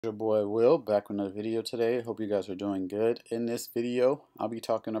Your boy Will back with another video today. Hope you guys are doing good. In this video, I'll be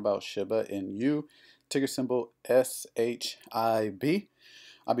talking about Shiba Inu, ticker symbol SHIB.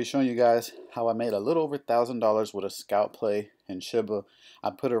 I'll be showing you guys how I made a little over $1,000 with a scalp play in Shiba.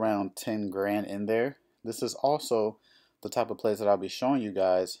 I put around 10 grand in there. This is also the type of plays that I'll be showing you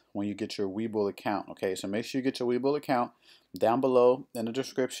guys when you get your Webull account. Okay, so make sure you get your Webull account down below in the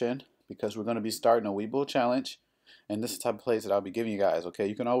description because we're going to be starting a Webull challenge. And this is the type of plays that I'll be giving you guys. Okay,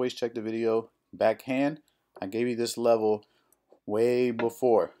 you can always check the video backhand. I gave you this level way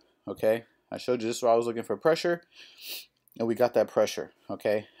before. Okay, I showed you this where I was looking for pressure, and we got that pressure.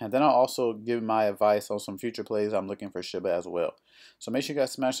 Okay, and then I'll also give my advice on some future plays I'm looking for Shiba as well. So make sure you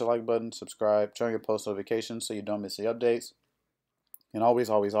guys smash the like button, subscribe, turn on your post notifications so you don't miss the updates, and always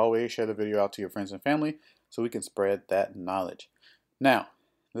share the video out to your friends and family so we can spread that knowledge. Now,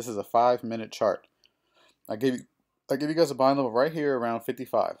 this is a 5-minute chart. I give you guys a buying level right here around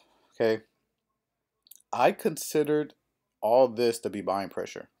 55. Okay, I considered all this to be buying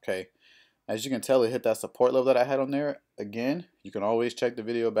pressure. Okay, as you can tell, it hit that support level that I had on there. Again, you can always check the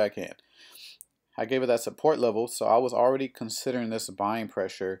video backhand. I gave it that support level, so I was already considering this buying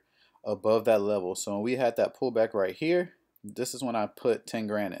pressure above that level. So when we had that pullback right here, this is when I put 10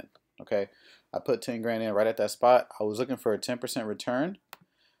 grand in. Okay, I put 10 grand in right at that spot. I was looking for a 10% return.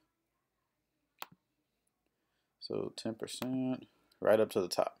 So 10% right up to the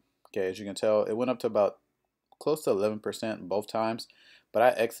top. Okay, as you can tell, it went up to about close to 11% both times, but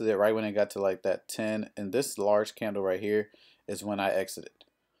I exited right when it got to like that 10, and this large candle right here is when I exited.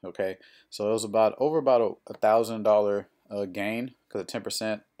 Okay, so it was about $1,000 gain because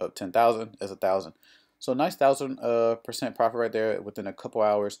 10% of 10,000 is 1,000. So nice 1,000% profit right there within a couple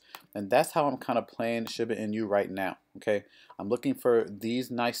hours, and that's how I'm kind of playing Shiba Inu right now. Okay, I'm looking for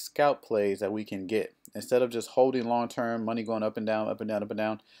these nice scalp plays that we can get instead of just holding long term, money going up and down, up and down, up and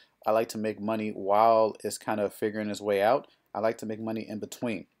down. I like to make money while it's kind of figuring its way out. I like to make money in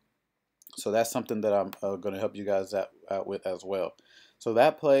between. So that's something that I'm going to help you guys out with as well. So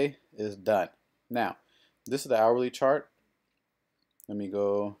that play is done. Now, this is the hourly chart. Let me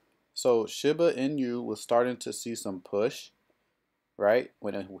go. So Shiba Inu was starting to see some push, right?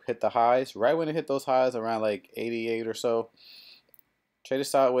 When it hit the highs, right when it hit those highs around like 88 or so. Traded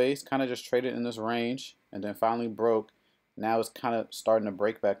sideways, kind of just traded in this range, and then finally broke. Now it's kind of starting to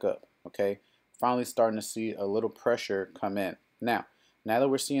break back up. Okay, finally starting to see a little pressure come in. Now that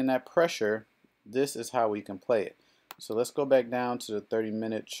we're seeing that pressure, this is how we can play it. So let's go back down to the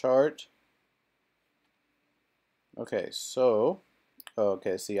 30-minute chart. Okay, so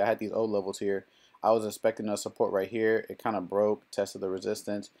see, I had these old levels here. I was expecting a support right here. It kind of broke, tested the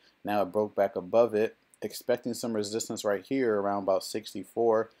resistance. Now it broke back above it, expecting some resistance right here around about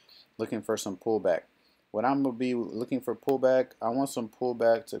 64, looking for some pullback. What I'm going to be looking for pullback, I want some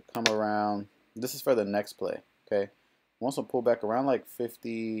pullback to come around. This is for the next play, okay? I want some pullback around like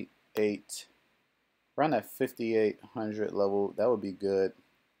 58, around that 5,800 level. That would be good.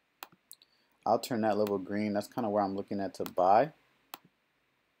 I'll turn that level green. That's kind of where I'm looking at to buy.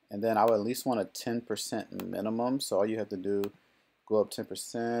 And then I would at least want a 10% minimum. So all you have to do, go up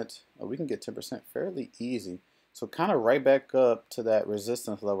 10%. We can get 10% fairly easy. So kind of right back up to that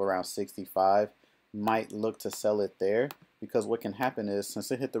resistance level around 65. Might look to sell it there, because what can happen is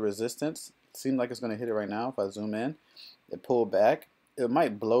since it hit the resistance, it seems like it's going to hit it right now. If I zoom in, it pulled back. It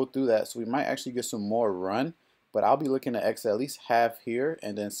might blow through that. So we might actually get some more run. But I'll be looking to exit at least half here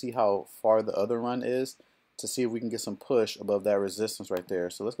and then see how far the other run is, to see if we can get some push above that resistance right there.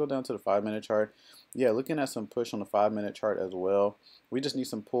 So let's go down to the 5-minute chart. Yeah, looking at some push on the 5-minute chart as well. We just need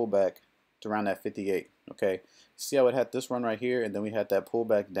some pullback to around that 58. Okay, see how it had this run right here, and then we had that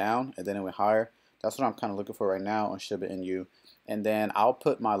pullback down, and then it went higher. That's what I'm kind of looking for right now on Shiba Inu. And then I'll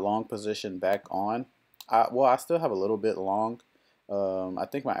put my long position back on. Well, I still have a little bit long. I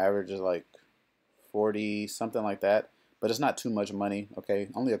think my average is like 40, something like that. But it's not too much money. Okay,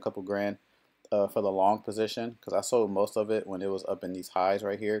 only a couple grand. For the long position, because I sold most of it when it was up in these highs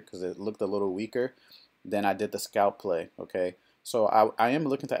right here, because it looked a little weaker. Then I did the scalp play. Okay, so I am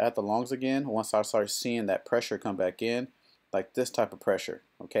looking to add the longs again once I start seeing that pressure come back in, like this type of pressure.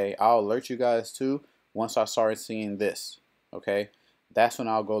 Okay, I'll alert you guys too once I start seeing this. Okay, that's when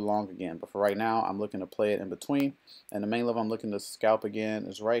I'll go long again. But for right now, I'm looking to play it in between, and the main level I'm looking to scalp again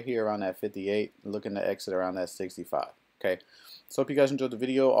is right here around that 58, looking to exit around that 65. Okay, so hope you guys enjoyed the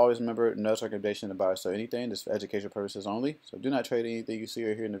video. Always remember, no recommendation to buy or sell anything. This is for educational purposes only. So do not trade anything you see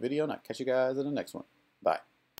or hear in the video, and I'll catch you guys in the next one. Bye.